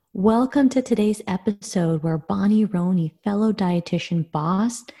Welcome to today's episode where Bonnie Roney, fellow dietitian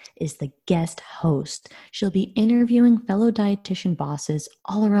boss, is the guest host. She'll be interviewing fellow dietitian bosses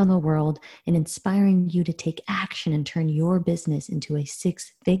all around the world and inspiring you to take action and turn your business into a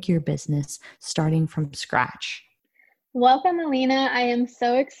six-figure business starting from scratch. Welcome, Aleana. I am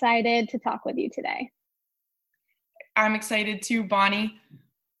so excited to talk with you today. I'm excited too, Bonnie.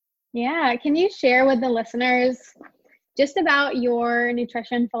 Yeah, can you share with the listeners just about your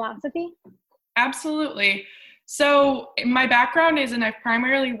nutrition philosophy? Absolutely. So my background is, and I've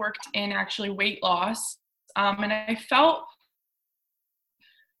primarily worked in actually weight loss, and I felt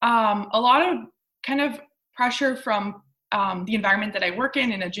a lot of kind of pressure from the environment that I work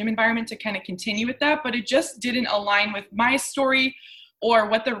in a gym environment to kind of continue with that, but it just didn't align with my story or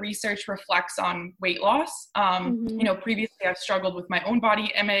what the research reflects on weight loss. Previously I've struggled with my own body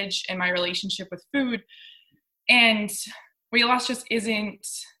image and my relationship with food. And weight loss just isn't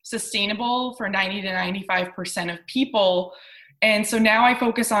sustainable for 90 to 95% of people. And so now I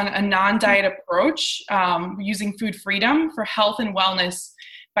focus on a non-diet approach, using food freedom for health and wellness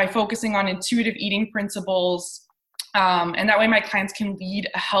by focusing on intuitive eating principles. And that way my clients can lead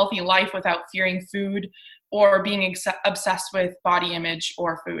a healthy life without fearing food or being obsessed with body image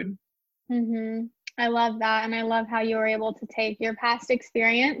or food. I love that. And I love how you were able to take your past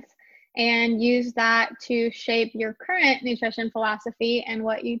experience and use that to shape your current nutrition philosophy and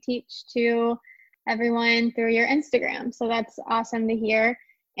what you teach to everyone through your Instagram. So that's awesome to hear.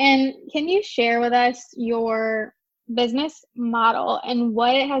 And can you share with us your business model and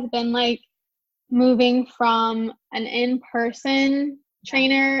what it has been like moving from an in-person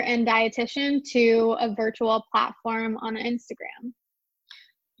trainer and dietitian to a virtual platform on Instagram?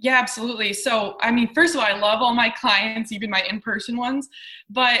 Yeah, absolutely. So, first of all, I love all my clients, even my in-person ones,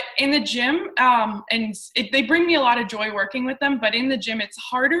 but in the gym, they bring me a lot of joy working with them, but in the gym, it's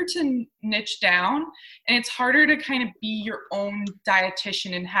harder to niche down and it's harder to kind of be your own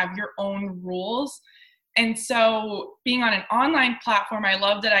dietitian and have your own rules. And so being on an online platform, I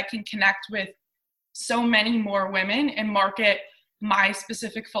love that I can connect with so many more women and market my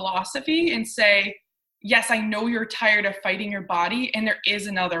specific philosophy and say, yes, I know you're tired of fighting your body and there is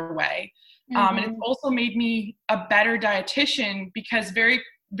another way. And it's also made me a better dietitian because very,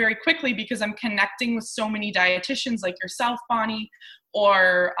 very quickly, because I'm connecting with so many dietitians like yourself, Bonnie,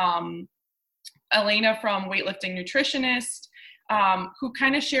 or Aleana from Weightlifting Nutritionist, who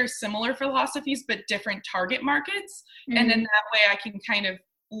kind of share similar philosophies but different target markets. And then that way I can kind of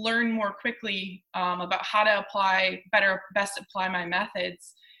learn more quickly about how to best apply my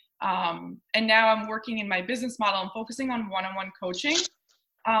methods. And now I'm working in my business model. I'm focusing on one-on-one coaching.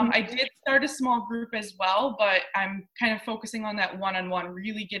 I did start a small group as well, but I'm kind of focusing on that one-on-one,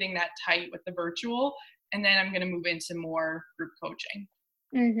 really getting that tight with the virtual. And then I'm going to move into more group coaching.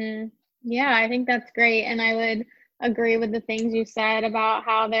 Yeah, I think that's great. And I would agree with the things you said about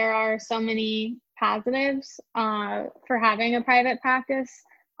how there are so many positives for having a private practice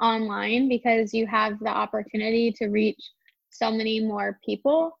online, because you have the opportunity to reach so many more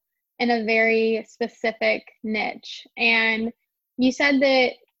people in a very specific niche. And you said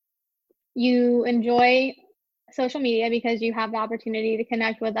that you enjoy social media because you have the opportunity to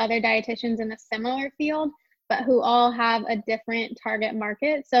connect with other dietitians in a similar field, but who all have a different target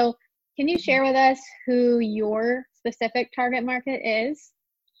market. So can you share with us who your specific target market is?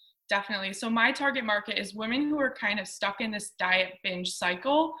 Definitely. So my target market is women who are kind of stuck in this diet binge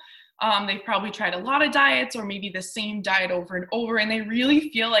cycle. They've probably tried a lot of diets or maybe the same diet over and over, and they really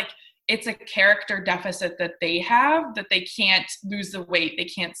feel like it's a character deficit that they have, that they can't lose the weight, they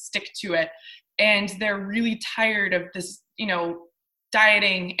can't stick to it. And they're really tired of this,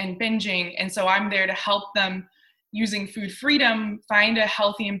 dieting and binging. And so I'm there to help them using food freedom, find a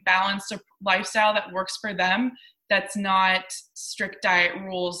healthy and balanced lifestyle that works for them, that's not strict diet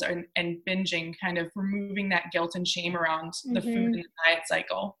rules and binging, kind of removing that guilt and shame around the food and the diet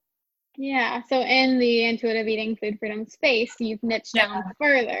cycle. Yeah. So in the intuitive eating food freedom space, you've niched down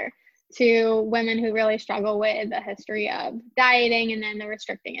further to women who really struggle with a history of dieting and then the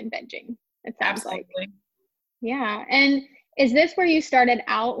restricting and binging. It sounds like. Yeah. And is this where you started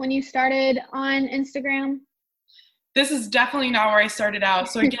out when you started on Instagram? This is definitely not where I started out.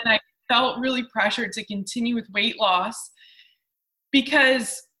 So again, I felt really pressured to continue with weight loss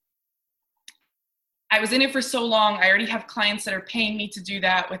because I was in it for so long. I already have clients that are paying me to do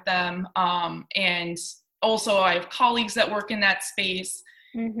that with them. And also I have colleagues that work in that space.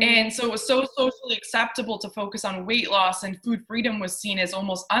 And so it was so socially acceptable to focus on weight loss, and food freedom was seen as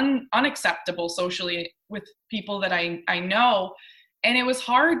almost unacceptable socially with people that I know. And it was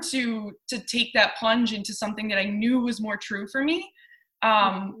hard to take that plunge into something that I knew was more true for me.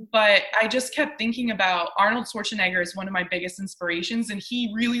 But I just kept thinking about Arnold Schwarzenegger is one of my biggest inspirations, and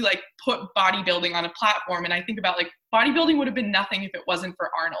he really like put bodybuilding on a platform. And I think about like bodybuilding would have been nothing if it wasn't for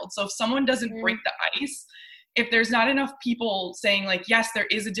Arnold. So if someone doesn't break the ice, if there's not enough people saying like, yes, there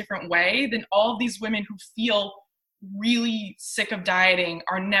is a different way, then all of these women who feel really sick of dieting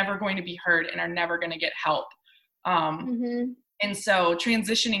are never going to be heard and are never going to get help. And so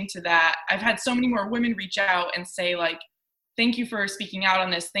transitioning to that, I've had so many more women reach out and say like, thank you for speaking out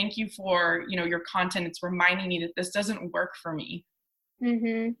on this. Thank you for, you know, your content. It's reminding me that this doesn't work for me.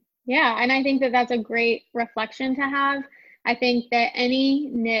 Yeah. And I think that that's a great reflection to have. I think that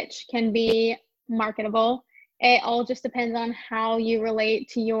any niche can be marketable. It all just depends on how you relate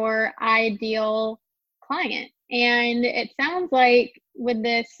to your ideal client. And it sounds like with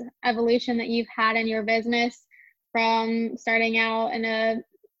this evolution that you've had in your business, from starting out in an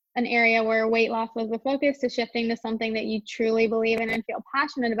area where weight loss was the focus to shifting to something that you truly believe in and feel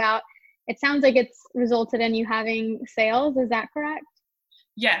passionate about, it sounds like it's resulted in you having sales. Is that correct?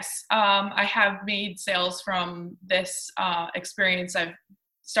 Yes. I have made sales from this experience. I've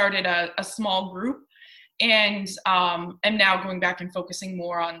started a small group and am now going back and focusing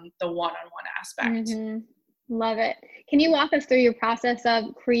more on the one-on-one aspect. Love it. Can you walk us through your process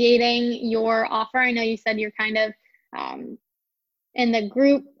of creating your offer? I know you said you're kind of in the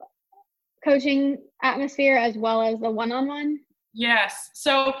group coaching atmosphere as well as the one-on-one. Yes.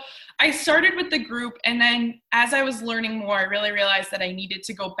 So I started with the group, and then as I was learning more, I really realized that I needed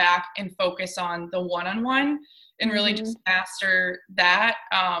to go back and focus on the one-on-one and really just master that,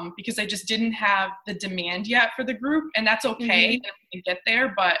 because I just didn't have the demand yet for the group, and that's okay. I can get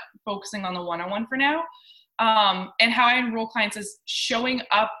there, but focusing on the one-on-one for now. And how I enroll clients is showing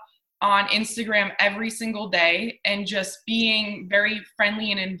up on Instagram every single day and just being very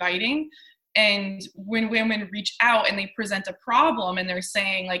friendly and inviting. And when women reach out and they present a problem and they're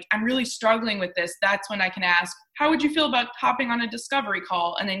saying like, I'm really struggling with this, that's when I can ask, how would you feel about hopping on a discovery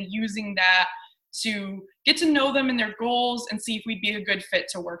call? And then using that to get to know them and their goals and see if we'd be a good fit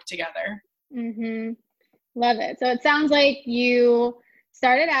to work together. Love it. So it sounds like you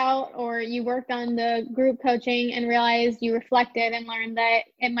started out, or you worked on the group coaching and realized you reflected and learned that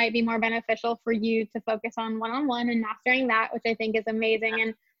it might be more beneficial for you to focus on one-on-one and mastering that, which I think is amazing.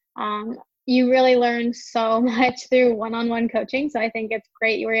 And you really learned so much through one-on-one coaching. So I think it's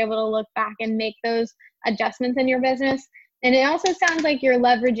great you were able to look back and make those adjustments in your business. And it also sounds like you're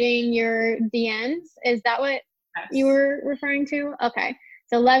leveraging your DMs. Is that what you were referring to? Okay.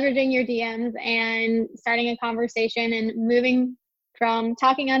 So leveraging your DMs and starting a conversation and moving from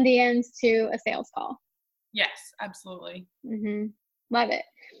talking on DMs to a sales call. Yes, absolutely. Love it.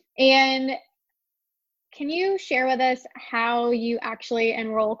 And can you share with us how you actually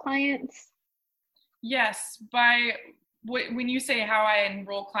enroll clients? Yes. When you say how I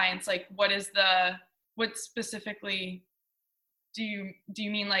enroll clients, like what specifically do you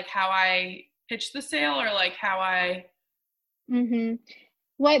mean, like how I pitch the sale, or like how I?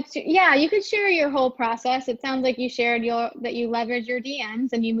 Yeah, you could share your whole process. It sounds like you shared that you leverage your DMs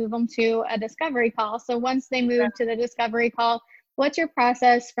and you move them to a discovery call. So once they move to the discovery call, what's your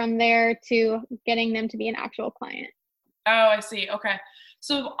process from there to getting them to be an actual client? Oh, I see. Okay.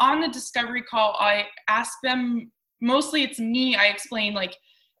 So on the discovery call, I ask them, mostly it's me. I explain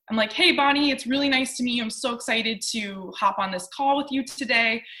I'm like, hey, Bonnie, it's really nice to meet you. I'm so excited to hop on this call with you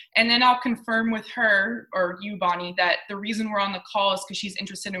today. And then I'll confirm with her, or you, Bonnie, that the reason we're on the call is because she's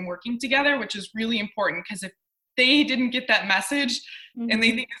interested in working together, which is really important, because if they didn't get that message and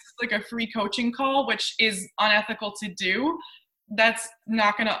they think this is like a free coaching call, which is unethical to do, that's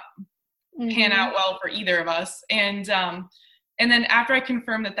not going to pan out well for either of us. And then after I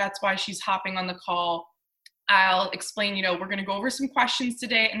confirm that that's why she's hopping on the call, I'll explain, we're going to go over some questions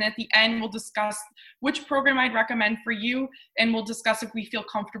today. And at the end, we'll discuss which program I'd recommend for you. And we'll discuss if we feel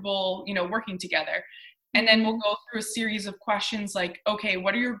comfortable, working together. And then we'll go through a series of questions like, okay,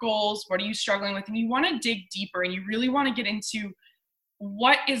 what are your goals? What are you struggling with? And you want to dig deeper, and you really want to get into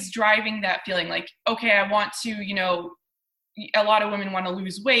what is driving that feeling. Like, okay, I want to, a lot of women want to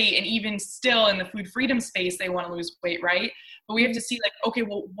lose weight, and even still in the food freedom space, they want to lose weight, right? But we have to see okay,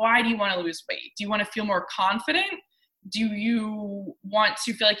 well, why do you want to lose weight? Do you want to feel more confident? Do you want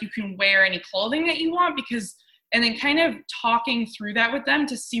to feel like you can wear any clothing that you want? And then kind of talking through that with them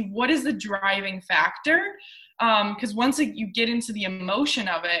to see what is the driving factor. Because once you get into the emotion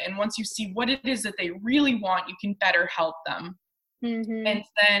of it, and once you see what it is that they really want, you can better help them. And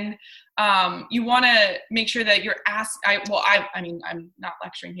then you want to make sure that you're I'm not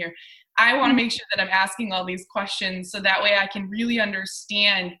lecturing here. I want to make sure that I'm asking all these questions so that way I can really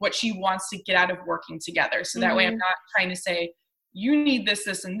understand what she wants to get out of working together. So that way I'm not trying to say, you need this,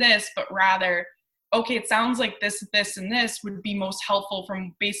 this, and this, but rather, okay, it sounds like this, this, and this would be most helpful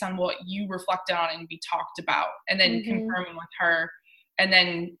based on what you reflected on and we talked about, and then confirming with her. And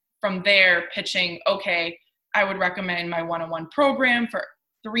then from there pitching, okay, I would recommend my one-on-one program for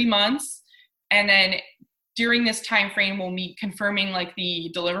 3 months. And then during this time frame, we'll meet confirming like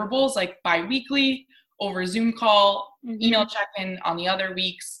the deliverables, like bi-weekly over Zoom call, email check-in on the other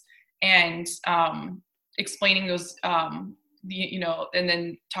weeks, and explaining those, and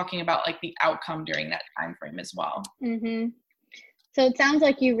then talking about like the outcome during that time frame as well. So it sounds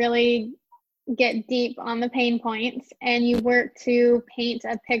like you really get deep on the pain points and you work to paint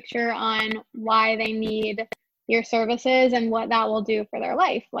a picture on why they need your services and what that will do for their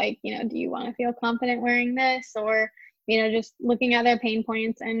life. Like, do you want to feel confident wearing this? Or, just looking at their pain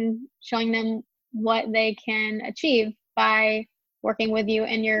points and showing them what they can achieve by working with you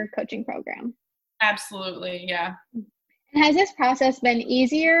in your coaching program. Absolutely. Yeah. And has this process been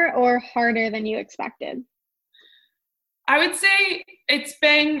easier or harder than you expected? I would say it's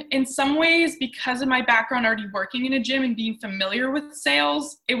been, in some ways, because of my background already working in a gym and being familiar with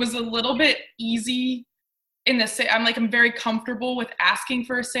sales, it was a little bit easy in the I'm very comfortable with asking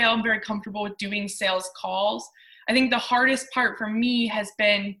for a sale. I'm very comfortable with doing sales calls. I think the hardest part for me has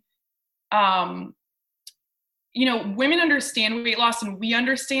been, women understand weight loss and we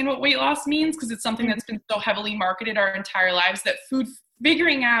understand what weight loss means because it's something that's been so heavily marketed our entire lives, that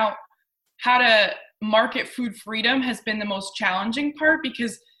figuring out how to market food freedom has been the most challenging part,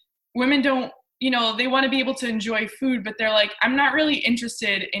 because women don't, they want to be able to enjoy food, but they're like, I'm not really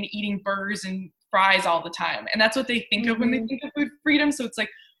interested in eating burgers and fries all the time. And that's what they think of when they think of food freedom. So it's like,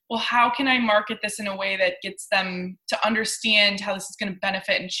 well, how can I market this in a way that gets them to understand how this is going to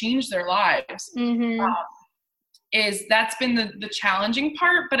benefit and change their lives? That's been the challenging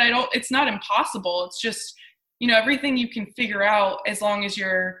part, but it's not impossible. It's just, everything you can figure out as long as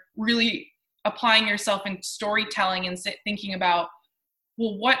you're really applying yourself in storytelling and thinking about,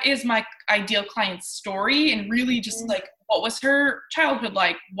 well, what is my ideal client's story? And really just like, what was her childhood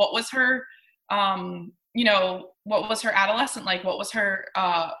like? What was her, what was her adolescent like? What was her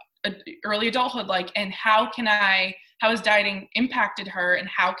early adulthood like? And how has dieting impacted her? And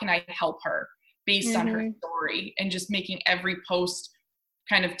how can I help her based on her story? And just making every post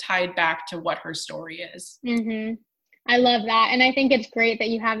kind of tied back to what her story is. I love that. And I think it's great that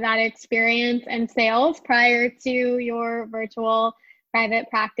you have that experience in sales prior to your virtual private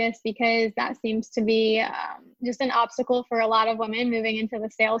practice, because that seems to be just an obstacle for a lot of women moving into the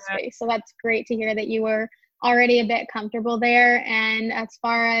sales space. So that's great to hear that you were already a bit comfortable there. And as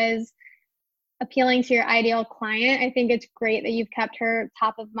far as appealing to your ideal client, I think it's great that you've kept her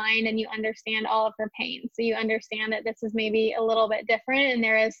top of mind and you understand all of her pain. So you understand that this is maybe a little bit different and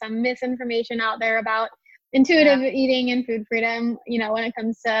there is some misinformation out there about intuitive eating and food freedom, when it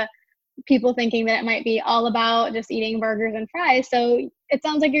comes to people thinking that it might be all about just eating burgers and fries. So it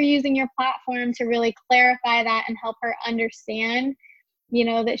sounds like you're using your platform to really clarify that and help her understand,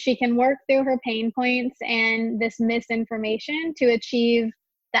 that she can work through her pain points and this misinformation to achieve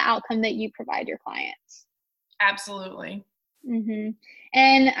the outcome that you provide your clients. Absolutely. And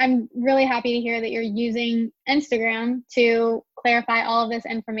I'm really happy to hear that you're using Instagram to clarify all of this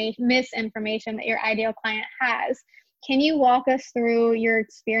misinformation that your ideal client has. Can you walk us through your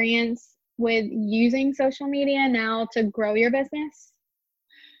experience with using social media now to grow your business?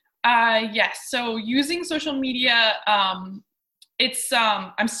 Yes. So using social media, it's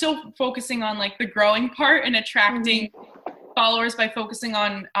I'm still focusing on like the growing part and attracting followers by focusing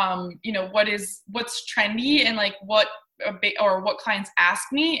on what's trendy and like what clients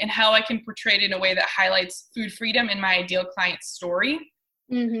ask me and how I can portray it in a way that highlights food freedom in my ideal client's story.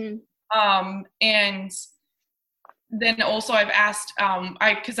 And then also I've asked,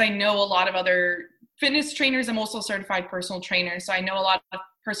 because I know a lot of other fitness trainers. I'm also a certified personal trainer. So I know a lot of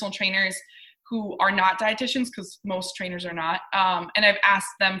personal trainers who are not dietitians, because most trainers are not. And I've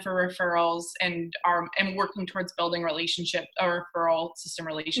asked them for referrals and am working towards building a referral system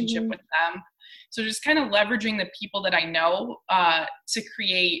relationship with them. So just kind of leveraging the people that I know to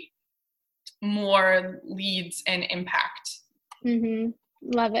create more leads and impact.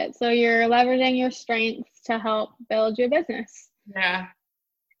 Love it. So you're leveraging your strengths to help build your business. Yeah.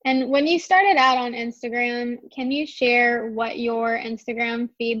 And when you started out on Instagram, can you share what your Instagram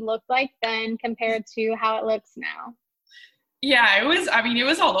feed looked like then compared to how it looks now? Yeah, it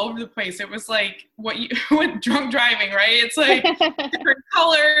was all over the place. It was like what drunk driving, right? It's like different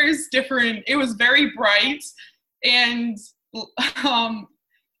colors, it was very bright and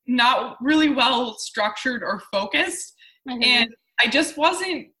not really well structured or focused. And I just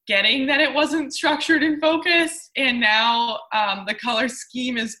wasn't getting that it wasn't structured and focused. And now the color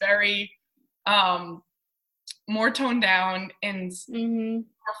scheme is very more toned down and more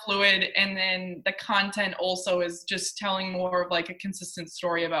fluid. And then the content also is just telling more of like a consistent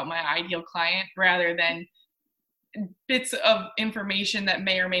story about my ideal client rather than bits of information that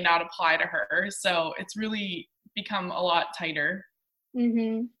may or may not apply to her. So it's really become a lot tighter.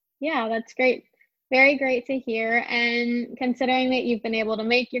 Yeah, that's great. Very great to hear. And considering that you've been able to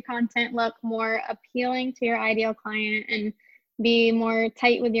make your content look more appealing to your ideal client and be more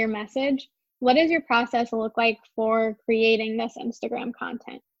tight with your message, what does your process look like for creating this Instagram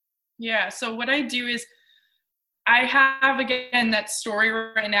content? Yeah, so what I do is I have, again, that story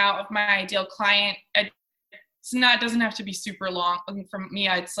right now of my ideal client. Doesn't have to be super long. For me,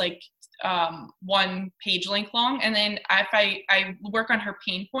 it's like 1 page length long. And then if I work on her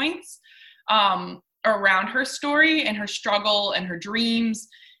pain points around her story and her struggle and her dreams,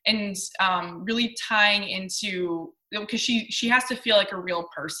 and really tying into, because she has to feel like a real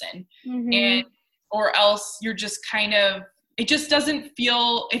person, and or else you're just kind of, it just doesn't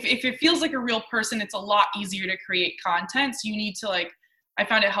feel, if it feels like a real person, it's a lot easier to create content. So you need to, like, I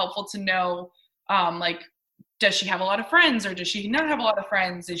found it helpful to know, like, does she have a lot of friends or does she not have a lot of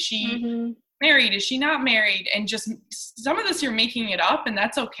friends? Is she married? Is she not married? And just some of this you're making it up, and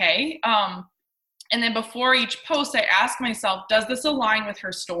that's okay. And then before each post, I ask myself, does this align with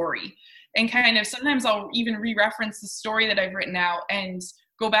her story? And kind of sometimes I'll even re-reference the story that I've written out and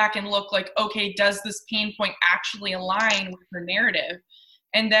go back and look like, okay, does this pain point actually align with her narrative?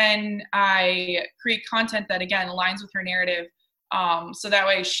 And then I create content that, again, aligns with her narrative. So that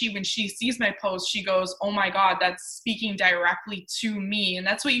way when she sees my post, she goes, oh my God, that's speaking directly to me. And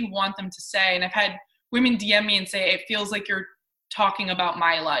that's what you want them to say. And I've had women DM me and say, it feels like you're talking about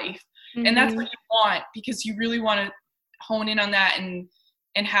my life. And that's what you want, because you really want to hone in on that and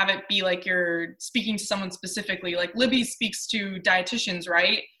have it be like you're speaking to someone specifically. Like Libby speaks to dietitians,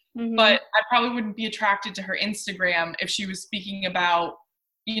 right? But I probably wouldn't be attracted to her Instagram if she was speaking about,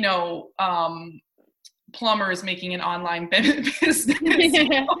 plumbers making an online business.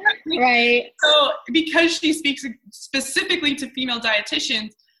 Right. So because she speaks specifically to female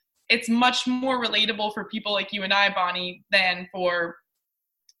dietitians, it's much more relatable for people like you and I, Bonnie, than for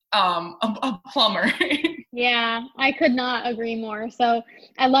a plumber. Yeah, I could not agree more. So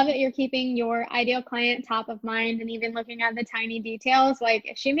I love that you're keeping your ideal client top of mind and even looking at the tiny details, like,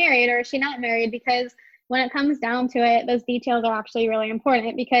 is she married or is she not married? Because when it comes down to it, those details are actually really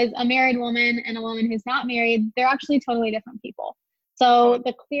important, because a married woman and a woman who's not married, they're actually totally different people. So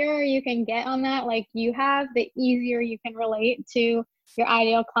the clearer you can get on that, like you have, the easier you can relate to your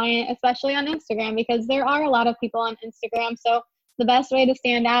ideal client, especially on Instagram, because there are a lot of people on Instagram. So the best way to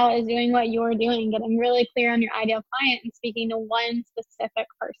stand out is doing what you're doing, getting really clear on your ideal client and speaking to one specific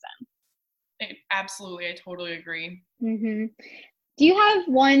person. Absolutely. I totally agree. Do you have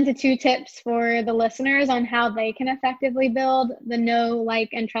 1 to 2 tips for the listeners on how they can effectively build the know, like,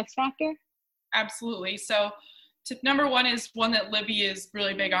 and trust factor? Absolutely. So tip number 1 is one that Libby is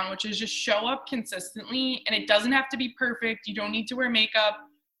really big on, which is just show up consistently. And it doesn't have to be perfect. You don't need to wear makeup.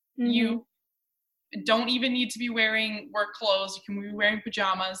 You don't even need to be wearing work clothes. You can be wearing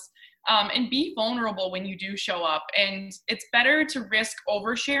pajamas, and be vulnerable when you do show up. And it's better to risk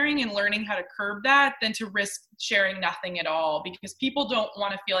oversharing and learning how to curb that than to risk sharing nothing at all, because people don't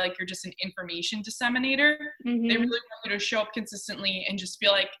want to feel like you're just an information disseminator. They really want you to show up consistently and just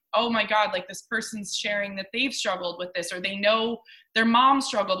feel like, oh my God, like this person's sharing that they've struggled with this, or they know their mom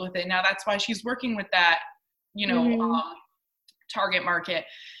struggled with it. Now that's why she's working with that, target market.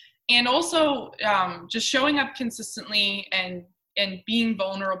 And also just showing up consistently and being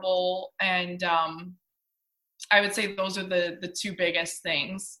vulnerable. And I would say those are the 2 biggest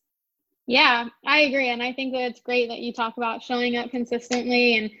things. Yeah, I agree. And I think that it's great that you talk about showing up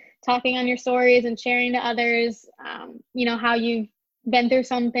consistently and talking on your stories and sharing to others, how you've been through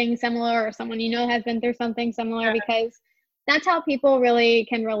something similar, or someone has been through something similar, because that's how people really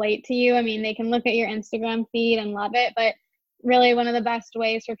can relate to you. I mean, they can look at your Instagram feed and love it, but really one of the best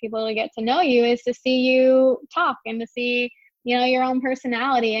ways for people to get to know you is to see you talk and to see, your own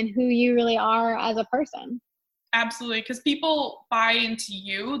personality and who you really are as a person. Absolutely. Because people buy into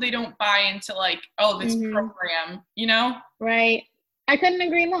you. They don't buy into like, oh, this program, Right. I couldn't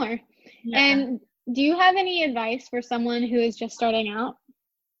agree more. Yeah. And do you have any advice for someone who is just starting out?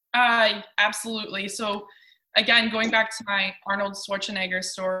 Absolutely. So again, going back to my Arnold Schwarzenegger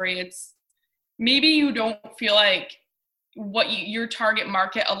story, it's maybe you don't feel like your target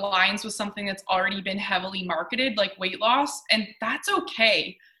market aligns with something that's already been heavily marketed, like weight loss, and that's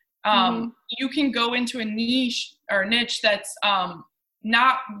okay. You can go into a niche that's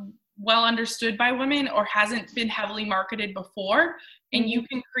not well understood by women or hasn't been heavily marketed before, and you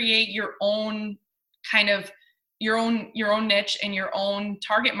can create your own kind of your own niche and your own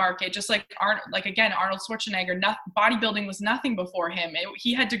target market. Just like Arnold Schwarzenegger, bodybuilding was nothing before him.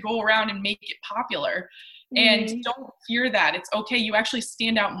 He had to go around and make it popular. And don't fear that. It's okay. You actually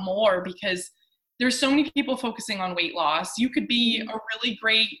stand out more because there's so many people focusing on weight loss. You could be a really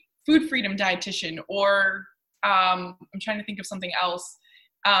great food freedom dietitian, or I'm trying to think of something else,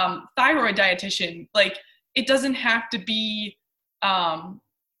 thyroid dietitian. Like, it doesn't have to be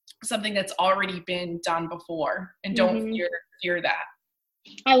something that's already been done before, and don't fear that.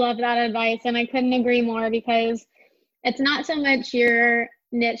 I love that advice, and I couldn't agree more, because it's not so much your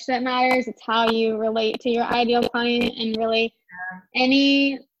niche that matters, it's how you relate to your ideal client. And really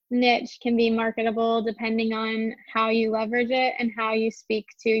any niche can be marketable depending on how you leverage it and how you speak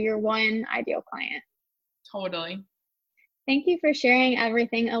to your one ideal client. Totally. Thank you for sharing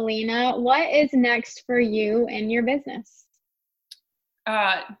everything, Aleana. What is next for you in your business?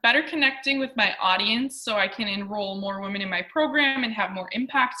 Better connecting with my audience so I can enroll more women in my program and have more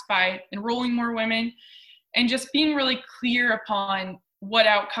impact by enrolling more women, and just being really clear upon what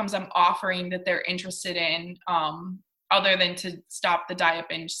outcomes I'm offering that they're interested in, other than to stop the diet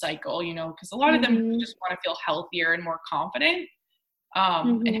binge cycle, because a lot of them just want to feel healthier and more confident.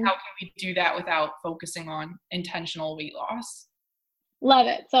 And how can we do that without focusing on intentional weight loss? Love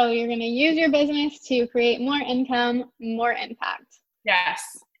it. So you're going to use your business to create more income, more impact. Yes.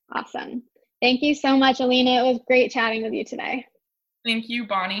 Awesome. Thank you so much, Aleana. It was great chatting with you today. Thank you,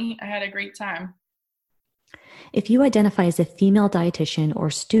 Bonnie. I had a great time. If you identify as a female dietitian or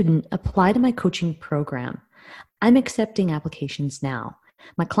student, apply to my coaching program. I'm accepting applications now.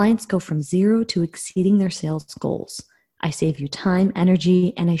 My clients go from zero to exceeding their sales goals. I save you time,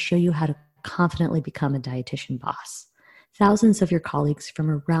 energy, and I show you how to confidently become a dietitian boss. Thousands of your colleagues from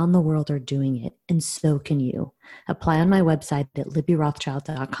around the world are doing it, and so can you. Apply on my website at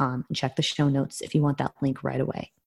libbyrothschild.com and check the show notes if you want that link right away.